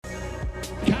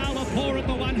Kalapour at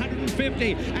the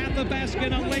 150. At the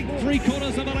basket, a length,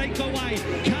 3/4 of a length away.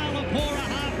 Kalapour a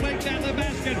half length at the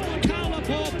basket.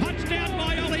 Kalapour punched down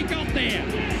by Ollie, got there.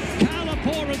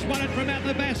 Kalapour has won it from out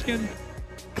the basket.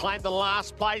 Claimed the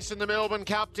last place in the Melbourne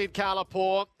Cup, did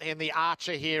Kalapour in the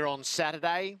Archer here on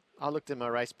Saturday. I looked at my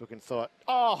race book and thought,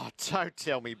 oh, don't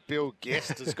tell me Bill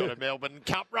Guest has got a Melbourne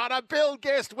Cup runner. Bill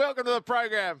Guest, welcome to the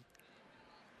program.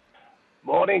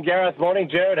 Morning, Gareth. Morning,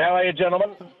 Jared. How are you,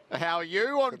 gentlemen? How are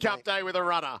you on Cup Day with a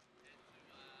runner?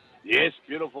 Yes,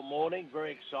 beautiful morning.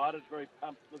 Very excited, very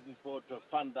pumped. Looking forward to a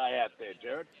fun day out there,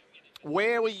 Jared.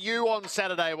 Where were you on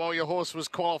Saturday while your horse was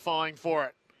qualifying for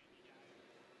it?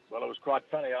 Well, it was quite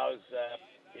funny. I was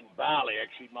in Bali,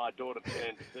 actually. My daughter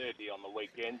turned 30 on the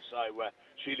weekend, so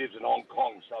she lives in Hong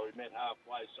Kong, so we met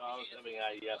halfway. So I was having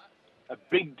a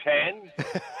big tan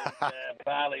in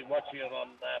Bali, watching it on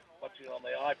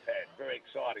the iPad. Very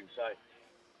exciting. So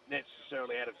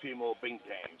necessarily had a few more bing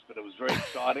tans, but it was very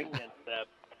exciting and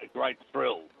a great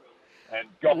thrill. And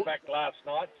got back last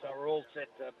night, so we're all set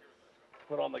to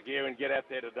put on the gear and get out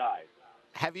there today.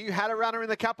 Have you had a runner in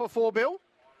the Cup before, Bill?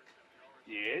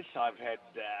 Yes, I've had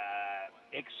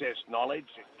excess knowledge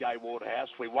at Gay Waterhouse.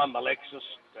 We won the Lexus,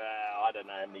 I don't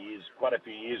know how many years, quite a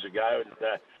few years ago,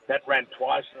 and that ran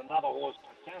twice. And another horse,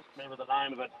 I can't remember the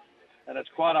name of it, and it's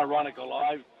quite ironical.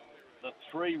 The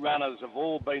three runners have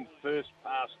all been first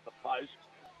past the post,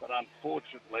 but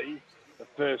unfortunately, the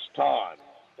first time.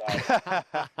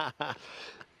 So,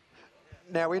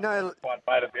 now we know. Quite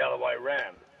made it the other way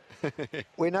round.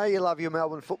 We know you love your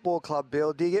Melbourne Football Club,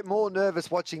 Bill. Do you get more nervous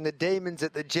watching the Demons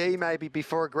at the G maybe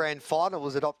before a grand final?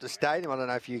 Was it Optus Stadium? I don't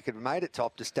know if you could have made it to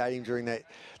Optus Stadium during that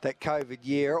COVID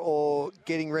year, or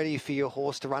getting ready for your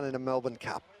horse to run in a Melbourne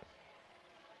Cup?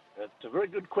 It's a very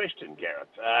good question, Gareth.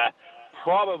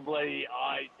 Probably,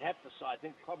 I have to say, I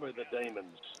think probably the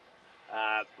Demons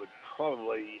would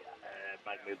probably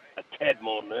make me a tad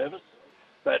more nervous.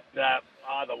 But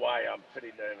either way, I'm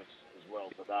pretty nervous as well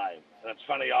today. And it's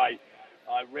funny, I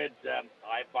read,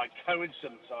 by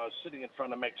coincidence, I was sitting in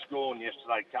front of Max Gorn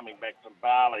yesterday coming back from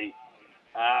Bali,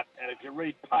 and if you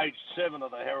read page 7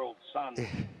 of the Herald Sun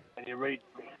and you read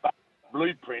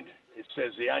Blueprint, it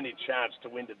says the only chance to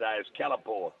win today is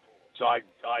Kalapour. So I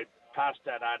passed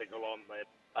that article on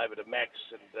over to Max,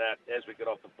 and as we got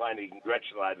off the plane, he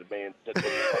congratulated me and said we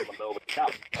won the Melbourne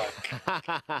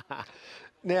Cup.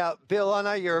 Now, Bill, I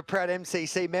know you're a proud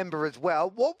MCC member as well.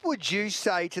 What would you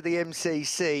say to the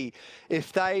MCC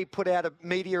if they put out a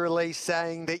media release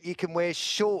saying that you can wear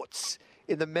shorts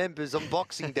in the members on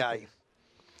Boxing Day?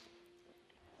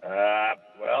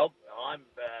 Well,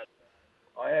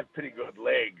 I have pretty good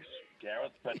legs,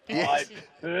 Gareth, but Yes. I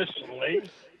personally,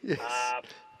 Yes.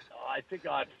 I think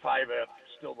I'd favour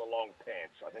still the long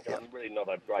pants. I think I'm really not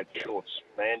a great shorts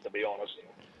man, to be honest.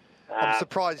 I'm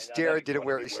surprised Jared didn't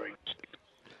wear his.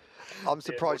 I'm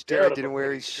surprised Jared didn't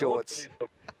wear his shorts.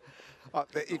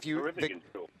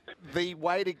 The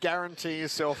way to guarantee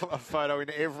yourself a photo in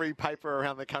every paper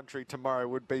around the country tomorrow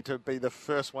would be to be the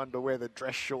first one to wear the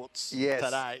dress shorts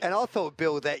today. And I thought,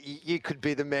 Bill, that you could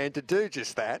be the man to do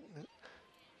just that.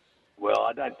 Well,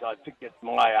 I think at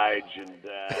my age and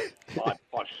my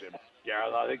posture,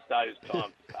 Gareth, I think those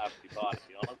times are past me by, to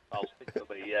be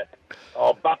honest.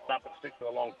 I'll button up and stick to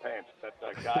the long pants, if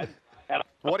that's okay. And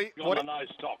no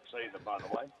socks either, by the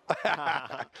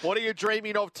way. What are you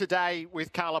dreaming of today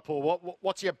with Kalapour?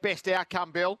 What's your best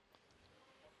outcome, Bill?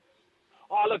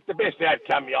 Oh, look, the best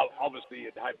outcome, obviously,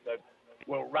 you'd hope that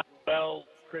we'll run well.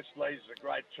 Chris Lee's a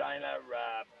great trainer.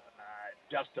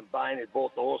 Justin Bain, who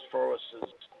bought the horse for us, is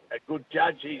a good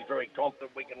judge. He's very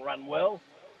confident we can run well.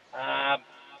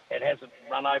 It hasn't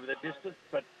run over the distance,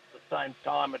 but at the same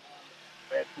time, it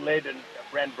led and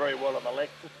ran very well on the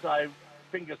Lexus. So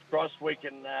fingers crossed we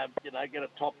can, get a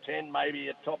top 10, maybe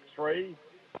a top 3.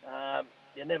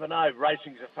 You never know.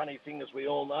 Racing's a funny thing, as we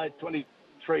all know.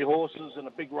 23 horses in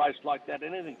a big race like that,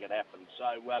 anything can happen.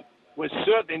 So we're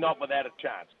certainly not without a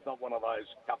chance. It's not one of those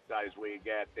cup days where you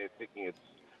go out there thinking it's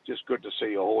just good to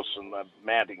see your horse in the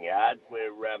mounting yard.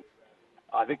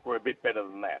 I think we're a bit better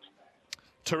than that.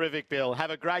 Terrific, Bill. Have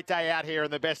a great day out here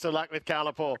and the best of luck with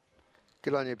Kalapour.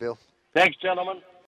 Good on you, Bill. Thanks, gentlemen.